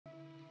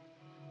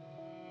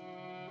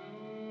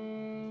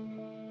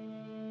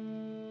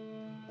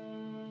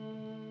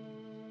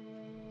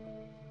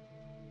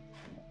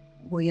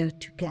we are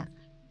together.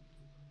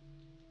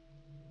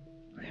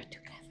 We are together.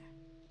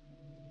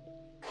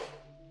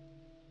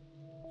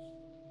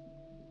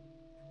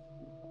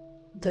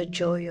 The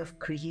joy of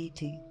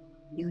creating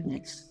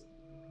newness.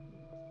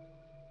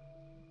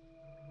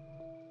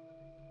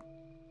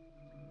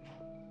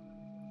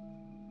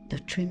 The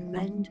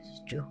tremendous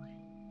joy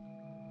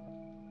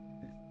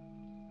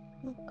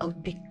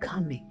of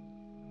becoming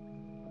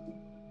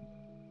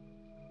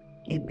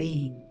a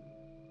being,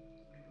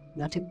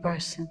 not a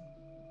person,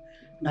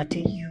 not a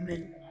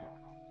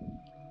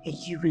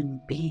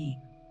human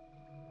being.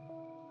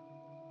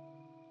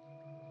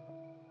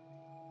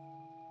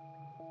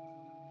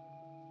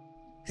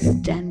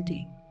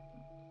 Standing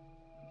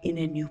in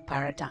a new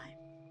paradigm.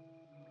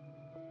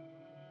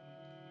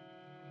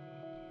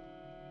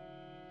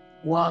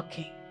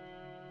 Walking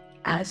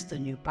as the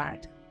new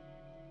paradigm.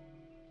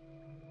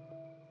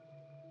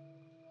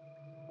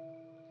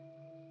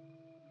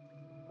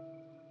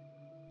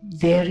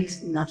 There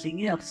is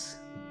nothing else.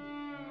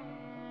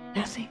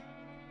 Nothing.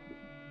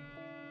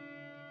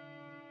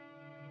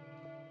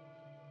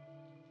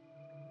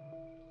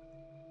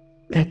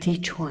 That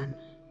each one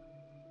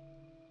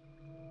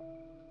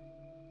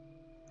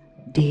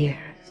dares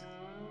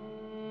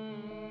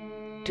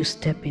to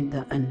step in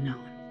the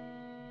unknown.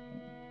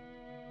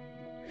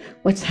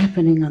 What's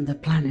happening on the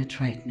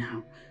planet right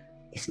now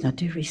is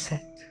not a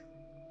reset.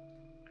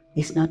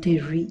 It's not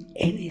a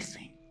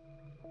anything.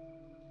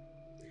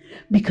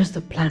 Because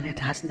the planet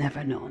has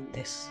never known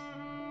this.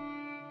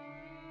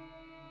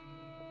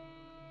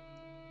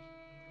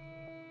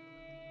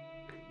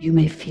 You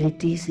may feel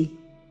dizzy.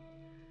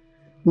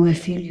 You may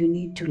feel you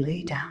need to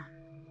lay down.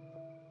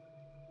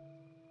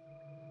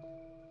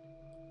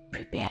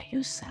 Prepare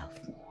yourself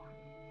more.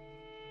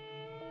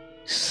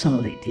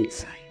 Solid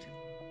inside.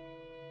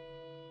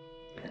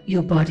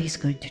 Your body is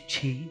going to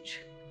change.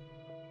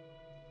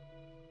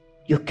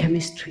 Your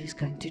chemistry is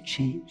going to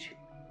change.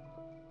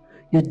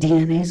 Your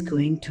DNA is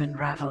going to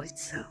unravel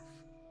itself.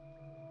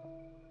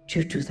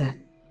 Due to that,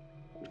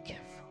 be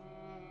careful.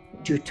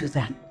 Due to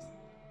that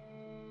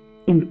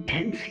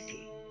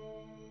intensity.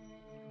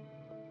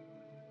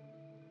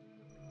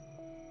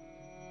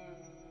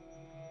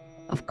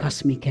 Of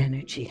cosmic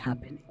energy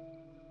happening.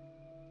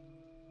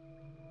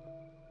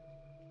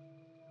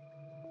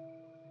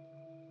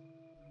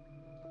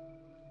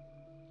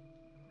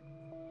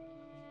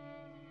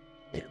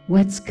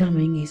 What's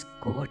coming is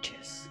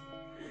gorgeous,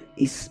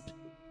 is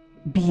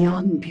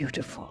beyond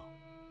beautiful.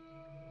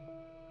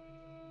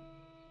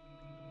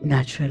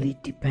 Naturally,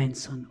 it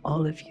depends on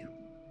all of you.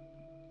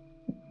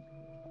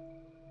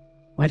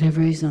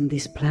 Whatever is on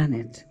this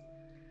planet,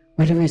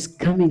 whatever is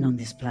coming on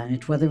this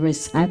planet, whatever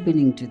is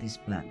happening to this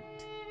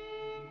planet,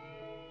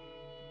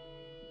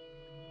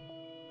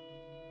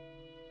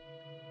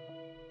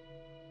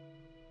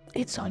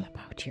 it's all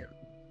about you.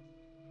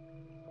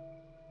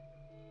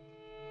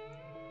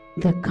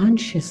 The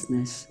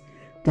consciousness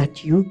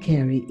that you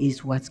carry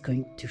is what's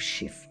going to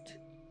shift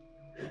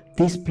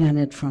this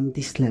planet from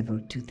this level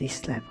to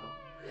this level.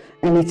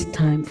 And it's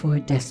time for a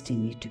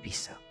destiny to be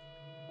so.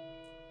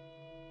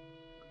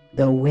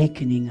 The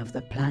awakening of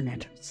the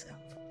planet itself.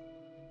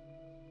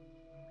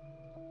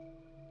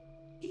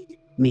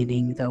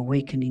 Meaning the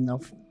awakening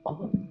of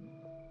all.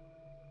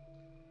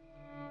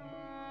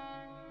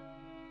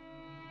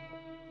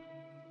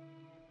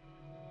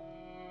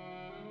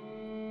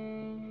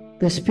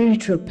 The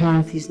spiritual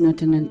path is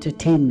not an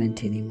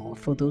entertainment anymore.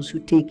 For those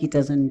who take it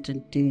as an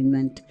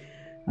entertainment,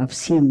 I've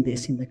seen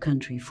this in the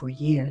country for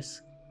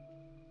years.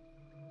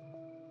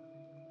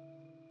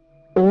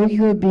 Or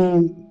you're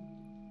being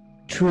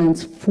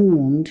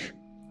transformed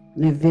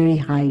on a very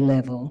high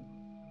level,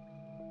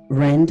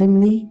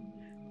 randomly,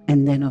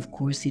 and then of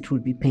course it will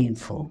be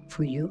painful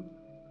for you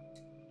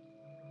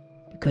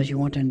because you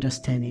won't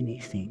understand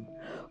anything.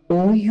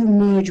 Or you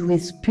merge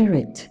with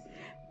spirit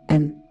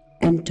and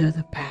enter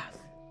the path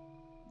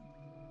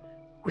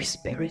with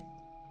spirit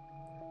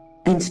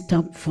and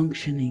stop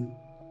functioning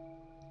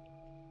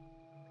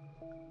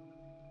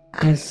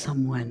as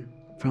someone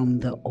from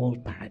the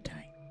old paradigm.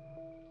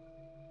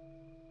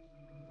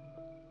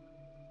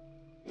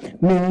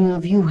 Many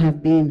of you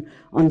have been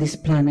on this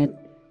planet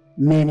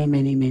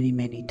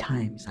many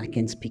times. I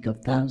can speak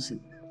of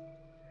thousands.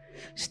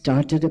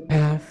 Started a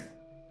path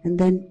and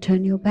then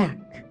turn your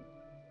back.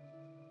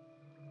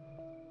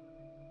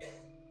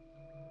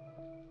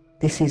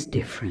 This is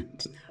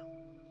different now.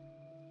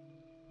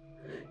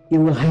 You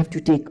will have to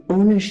take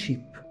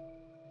ownership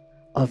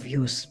of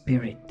your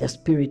spirit. The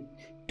spirit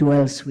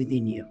dwells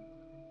within you.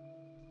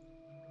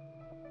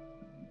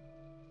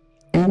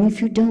 And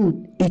if you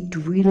don't, it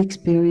will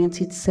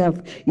experience itself.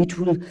 It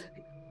will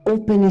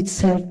open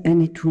itself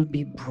and it will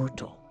be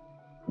brutal.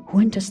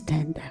 Who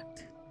understand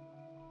that?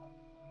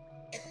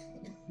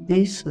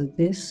 This or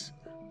this?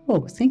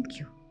 Oh, thank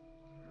you.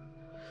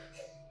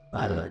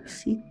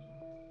 See?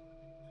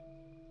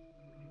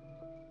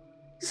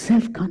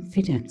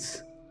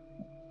 Self-confidence.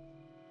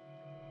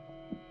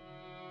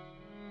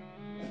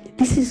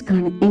 This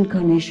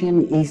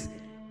incarnation is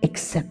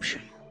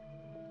exceptional.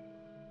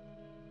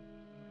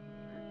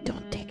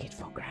 Don't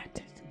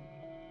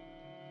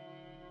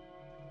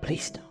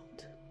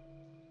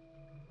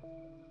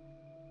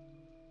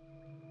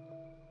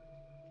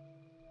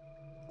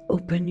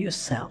open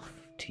yourself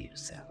to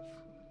yourself.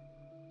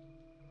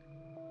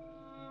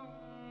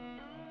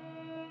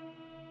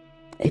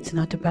 It's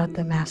not about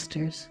the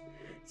masters.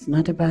 It's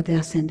not about the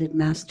ascended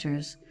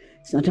masters.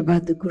 It's not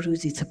about the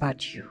gurus. It's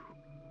about you.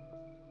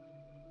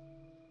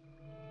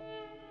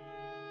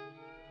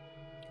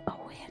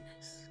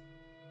 Awareness.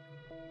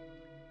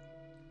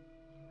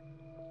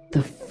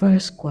 The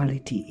first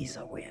quality is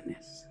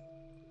awareness.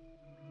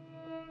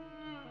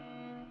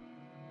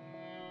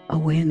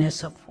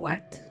 Awareness of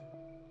what?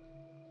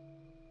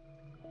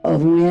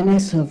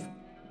 Awareness of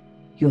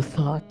your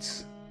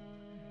thoughts,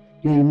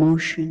 your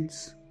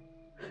emotions,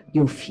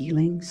 your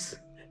feelings,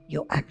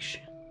 your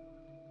action.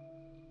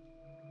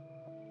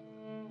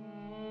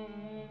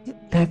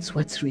 That's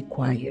what's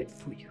required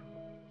for you.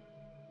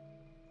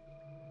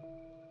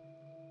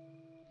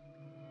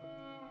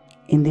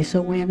 In this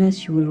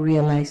awareness, you will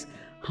realize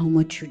how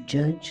much you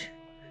judge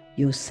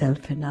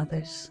yourself and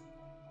others.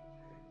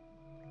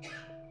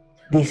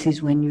 This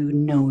is when you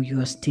know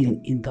you are still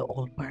in the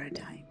old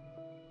paradigm.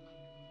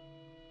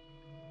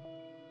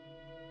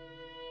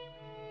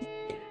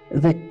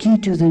 The key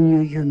to the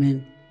new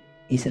human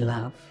is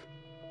love.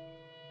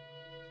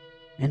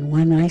 And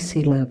when I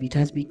say love, it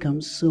has become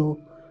so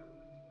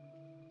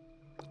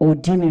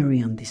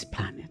ordinary on this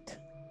planet.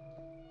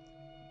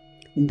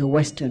 In the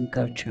Western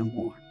culture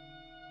more.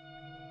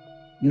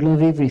 You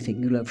love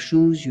everything. You love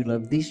shoes, you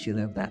love this, you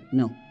love that.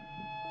 No,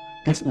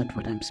 that's not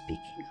what I'm speaking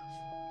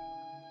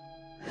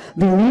of.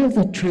 The love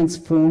that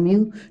transform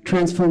you,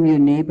 transform your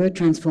neighbor,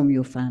 transform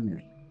your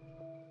family.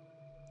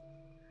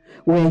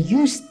 Where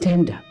you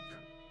stand up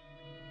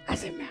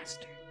as a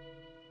master.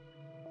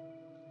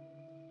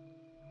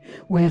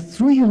 Where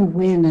through your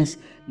awareness,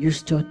 you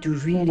start to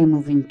really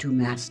move into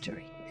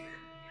mastery.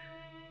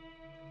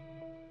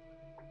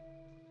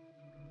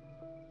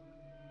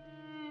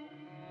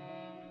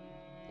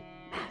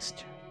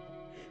 Mastery.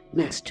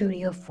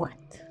 Mastery of what?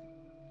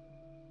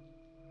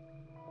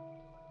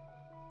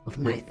 Of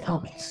my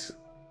thoughts,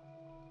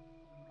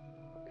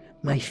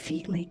 my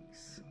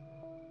feelings.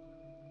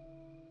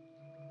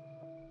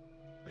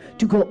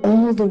 To go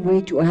all the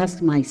way to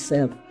ask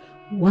myself,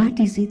 what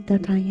is it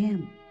that I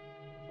am?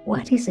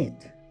 What is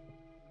it?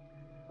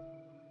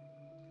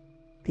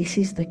 This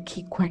is the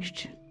key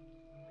question.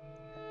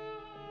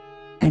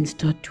 And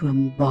start to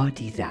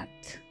embody that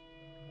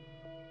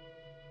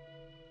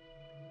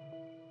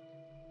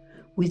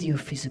with your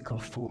physical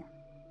form.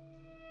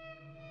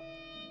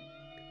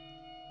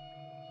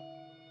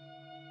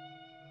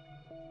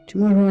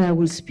 Tomorrow I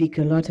will speak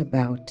a lot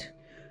about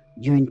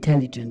your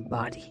intelligent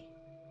body,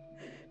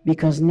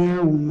 because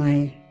now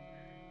my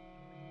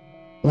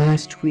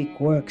last week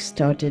work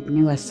started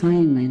new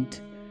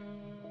assignment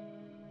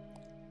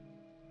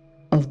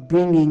of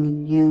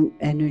bringing new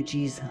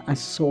energies as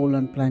soul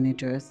on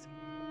planet Earth,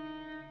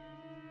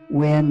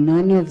 where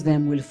none of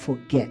them will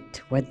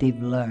forget what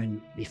they've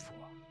learned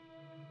before,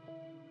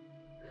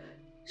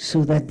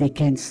 so that they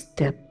can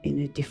step in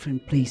a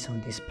different place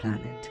on this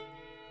planet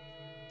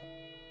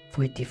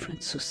for a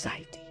different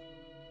society,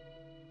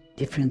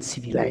 different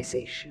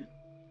civilization,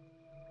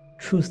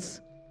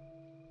 truth.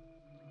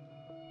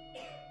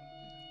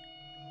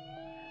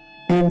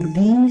 And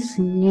these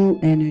new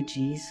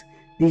energies,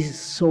 this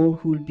soul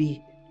who will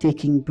be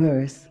taking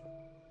birth,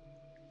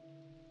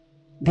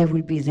 they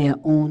will be their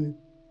own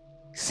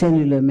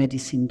cellular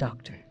medicine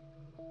doctor.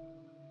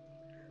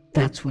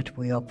 That's what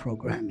we are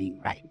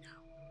programming right now.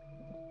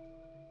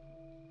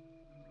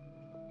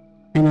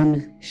 And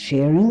I'm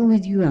sharing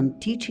with you, I'm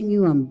teaching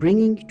you, I'm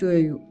bringing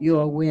to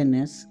your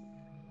awareness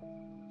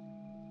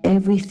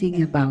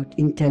everything about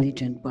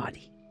intelligent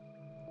body.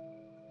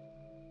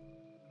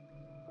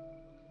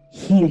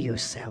 Heal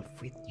yourself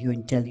with your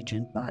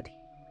intelligent body.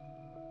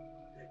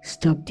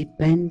 Stop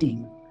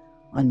depending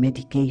on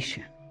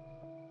medication.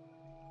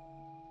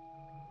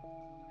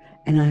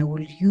 And I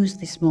will use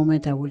this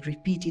moment, I will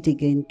repeat it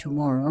again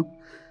tomorrow,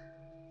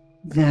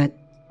 that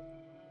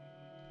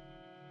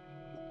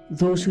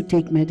those who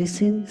take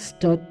medicine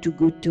start to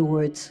go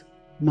towards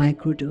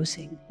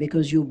microdosing,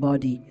 because your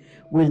body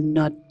will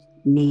not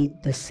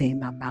need the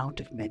same amount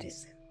of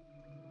medicine.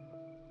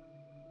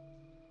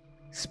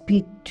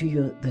 Speak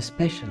to the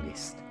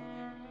specialist,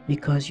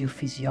 because your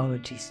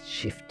physiology is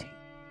shifting.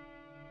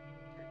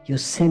 Your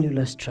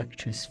cellular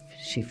structure is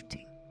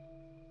shifting.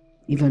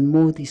 Even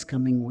more this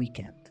coming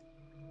weekend.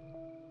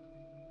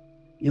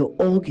 Your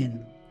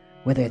organ,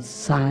 whether it's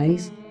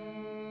size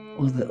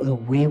or the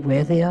way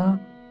where they are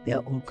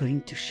all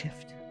going to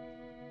shift.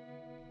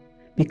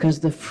 Because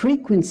the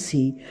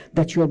frequency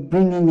that you're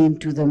bringing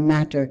into the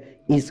matter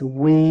is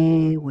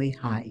way, way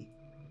high.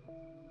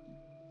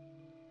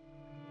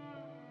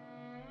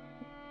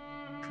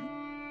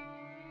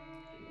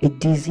 A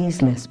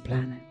diseaseless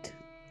planet,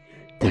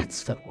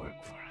 that's the work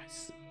for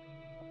us.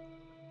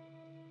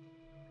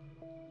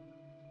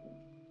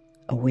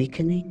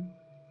 Awakening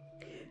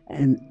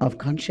and of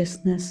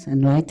consciousness,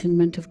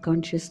 enlightenment of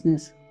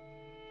consciousness,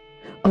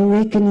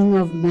 awakening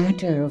of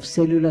matter, of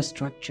cellular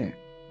structure,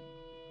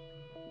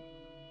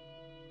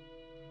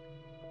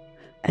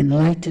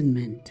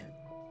 enlightenment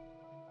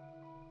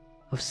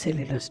of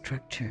cellular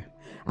structure,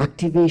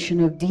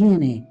 activation of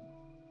DNA,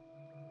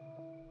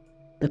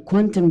 the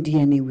quantum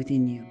DNA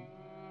within you,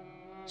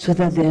 so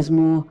that there's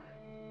more,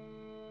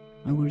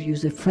 I will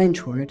use a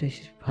French word,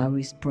 how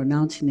it's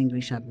pronounced in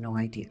English, I have no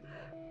idea,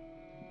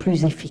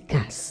 plus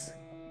efficace.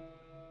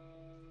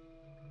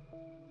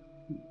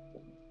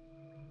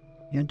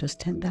 You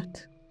understand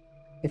that?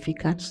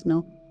 Efficace,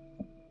 no?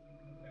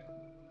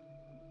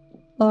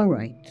 All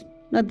right,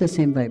 not the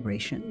same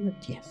vibration,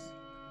 but yes.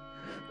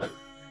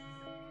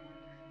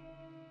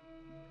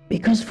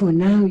 Because for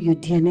now, your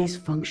DNA is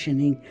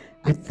functioning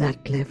at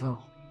that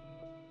level.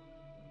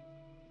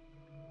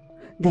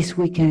 This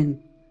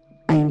weekend,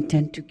 I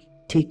intend to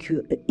take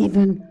you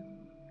even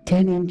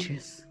 10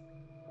 inches.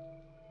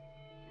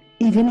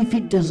 Even if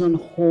it doesn't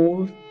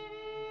hold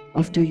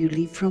after you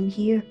leave from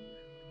here,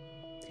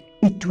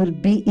 it will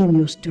be in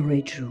your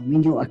storage room,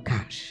 in your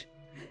akash,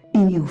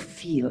 in your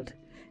field,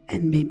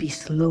 and maybe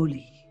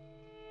slowly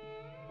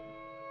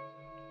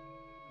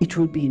it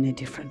will be in a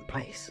different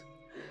place.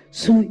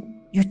 So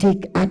you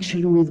take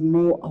action with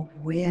more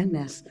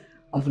awareness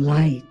of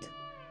light,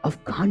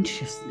 of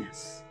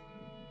consciousness.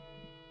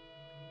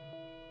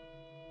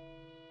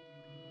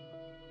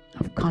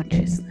 Of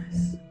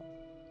consciousness.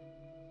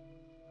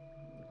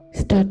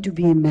 Start to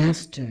be a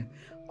master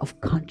of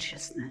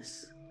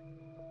consciousness.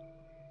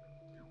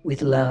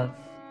 With love.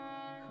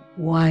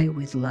 Why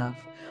with love?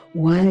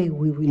 Why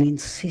we will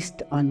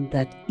insist on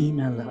that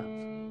inner love?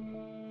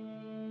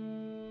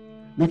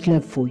 Not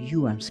love for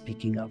you I'm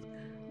speaking of,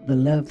 the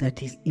love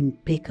that is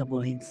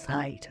impeccable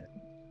inside.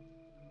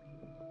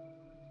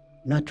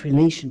 Not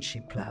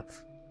relationship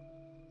love.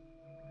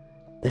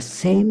 The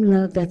same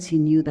love that's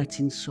in you, that's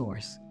in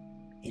source,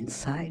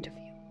 inside of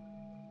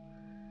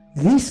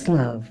you. This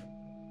love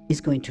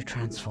is going to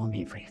transform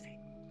everything,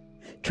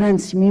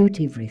 transmute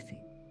everything.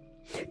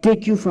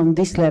 Take you from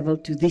this level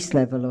to this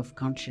level of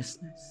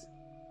consciousness.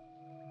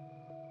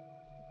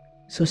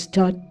 So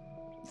start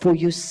for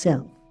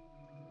yourself.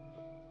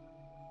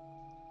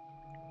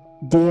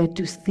 Dare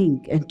to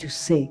think and to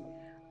say,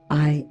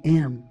 I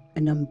am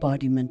an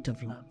embodiment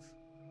of love.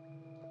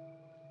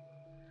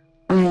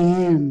 I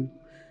am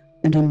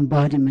an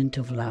embodiment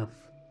of love.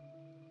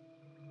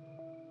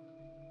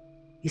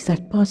 Is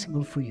that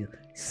possible for you?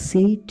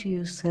 Say it to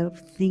yourself,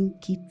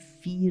 think it,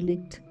 feel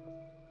it.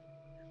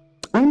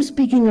 I'm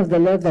speaking of the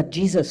love that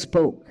Jesus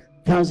spoke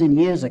 1,000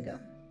 years ago.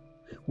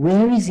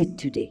 Where is it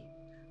today?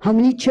 How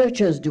many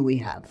churches do we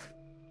have?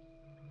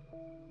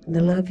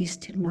 The love is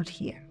still not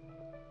here.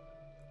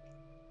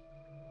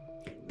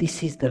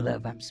 This is the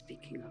love I'm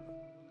speaking of.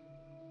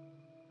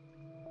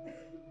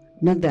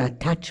 Not the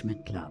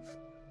attachment love.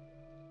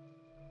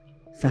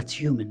 That's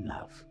human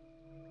love.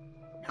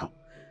 No.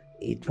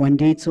 One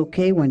day it's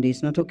okay, one day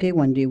it's not okay,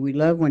 one day we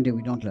love, one day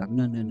we don't love.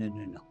 No.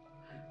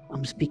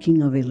 I'm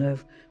speaking of a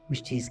love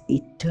which is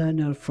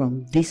eternal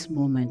from this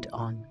moment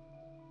on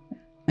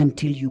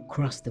until you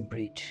cross the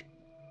bridge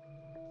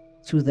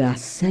through the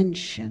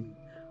ascension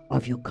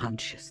of your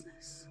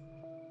consciousness.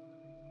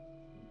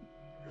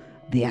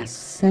 The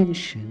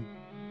ascension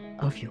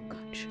of your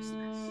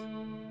consciousness.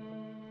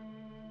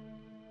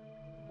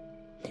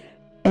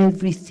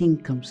 Everything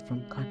comes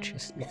from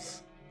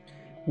consciousness.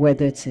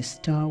 Whether it's a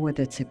star,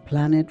 whether it's a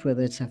planet,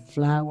 whether it's a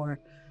flower,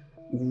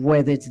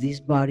 whether it's this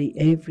body,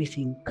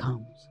 everything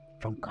comes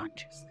from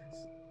consciousness.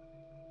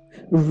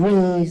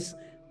 Raise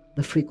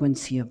the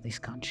frequency of this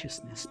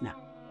consciousness now.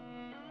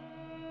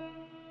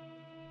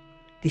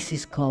 This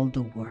is called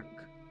the work.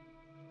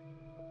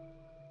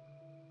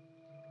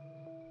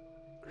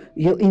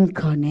 Your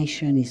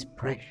incarnation is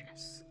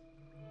precious.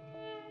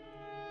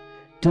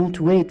 Don't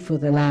wait for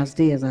the last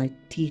day, as I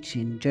teach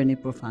in Journey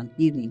Profound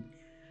Healing.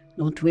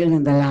 Don't wait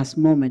in the last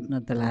moment,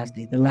 not the last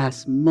day. The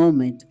last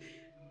moment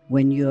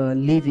when you're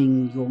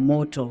leaving your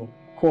mortal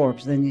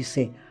corpse, then you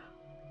say,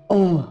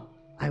 oh,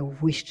 I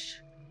wish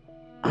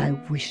I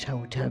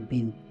would have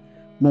been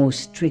more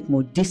strict,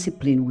 more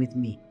disciplined with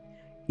me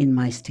in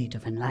my state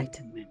of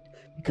enlightenment,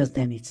 because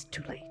then it's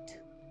too late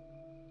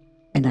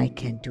and I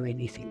can't do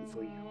anything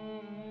for you.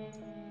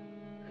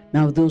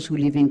 Now those who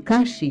live in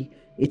Kashi,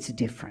 it's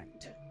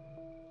different.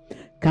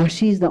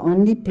 Kashi is the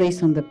only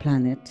place on the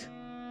planet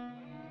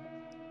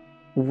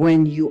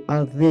when you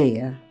are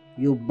there,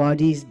 your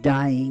body is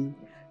dying,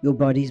 your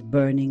body is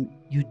burning,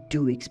 you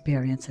do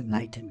experience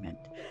enlightenment.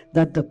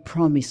 That's the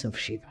promise of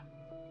Shiva.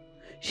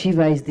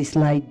 Shiva is this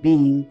light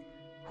being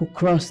who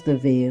crossed the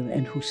veil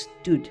and who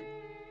stood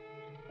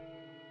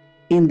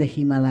in the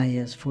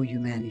Himalayas for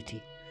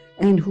humanity,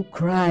 and who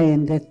cried,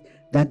 and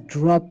that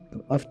drop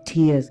of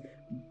tears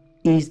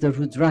is the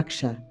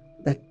Rudraksha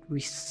that we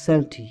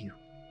sell to you.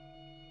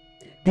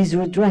 These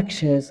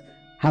Rudrakshas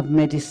have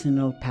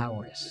medicinal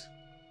powers.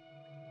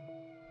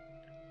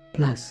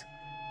 Plus,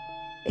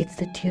 it's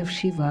the tear of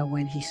Shiva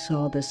when he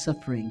saw the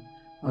suffering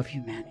of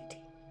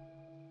humanity.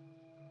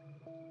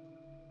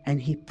 And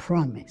he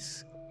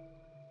promised,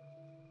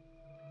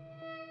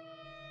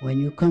 when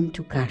you come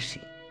to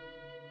Kashi,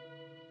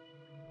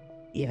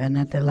 even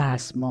at the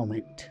last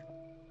moment,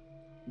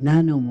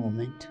 nano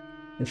moment,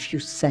 a few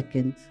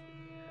seconds,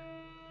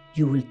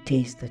 you will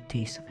taste the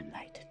taste of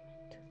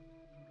enlightenment.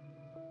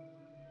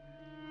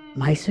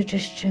 My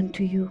suggestion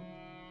to you,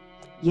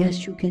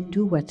 yes, you can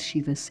do what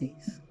Shiva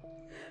says.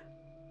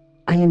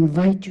 I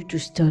invite you to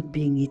start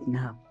being it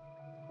now.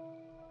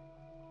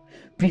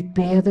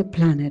 Prepare the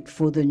planet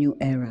for the new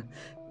era.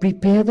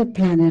 Prepare the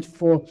planet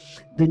for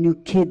the new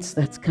kids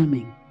that's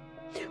coming.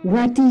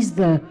 What is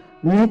the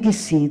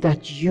legacy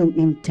that you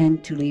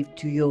intend to leave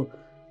to your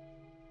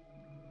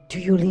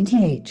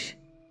lineage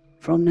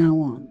from now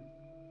on?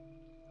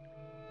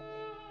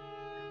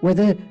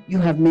 Whether you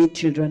have made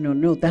children or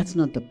no, that's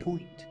not the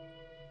point.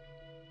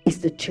 It's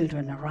the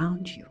children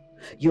around you.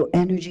 Your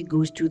energy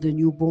goes to the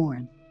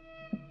newborn.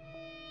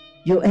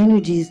 Your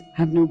energies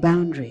have no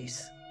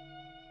boundaries.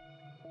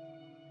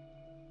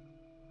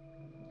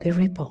 The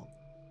ripple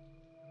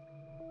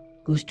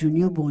goes to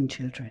newborn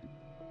children.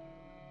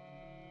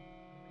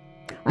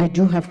 I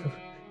do have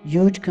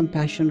huge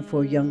compassion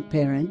for young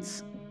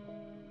parents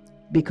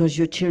because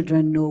your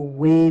children know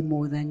way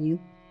more than you.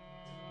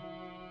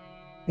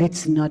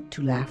 It's not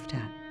to laugh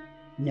at.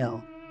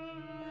 No.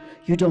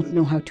 You don't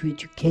know how to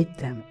educate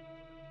them.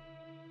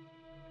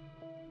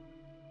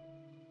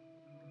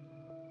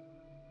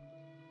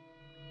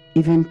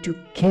 Even to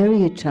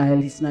carry a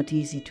child is not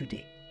easy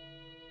today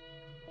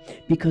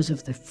because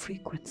of the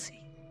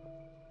frequency.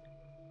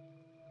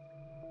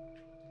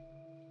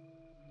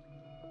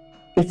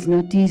 It's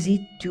not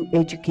easy to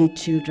educate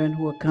children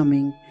who are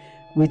coming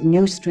with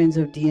new strands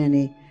of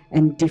DNA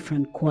and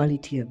different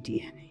quality of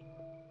DNA.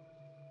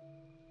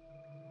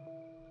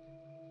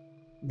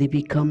 They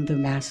become the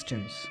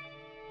masters.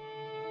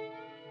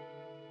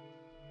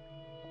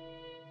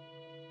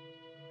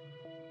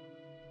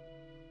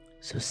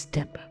 So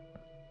step up.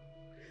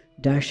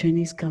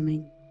 Darshan is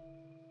coming.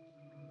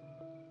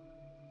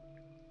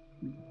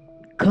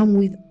 Come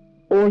with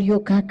all your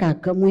kaka,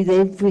 come with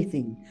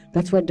everything.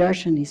 That's what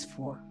darshan is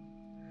for.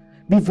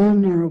 Be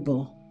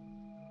vulnerable.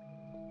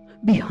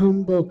 Be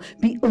humble.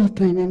 Be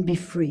open and be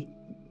free.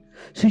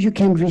 So you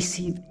can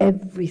receive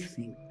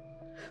everything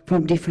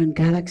from different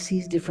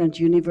galaxies, different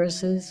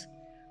universes,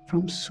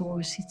 from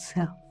Source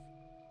itself.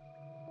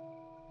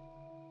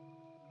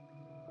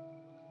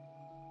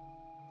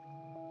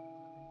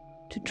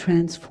 To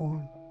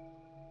transform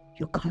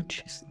your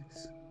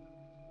consciousness,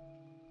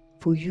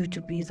 for you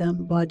to be the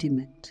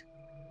embodiment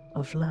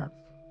of love,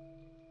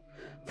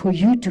 for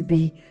you to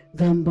be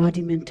the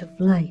embodiment of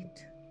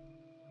light,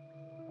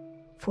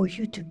 for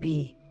you to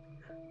be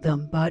the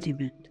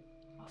embodiment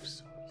of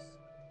Source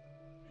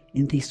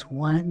in this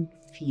one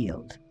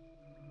field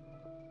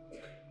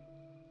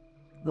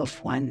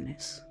of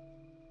oneness.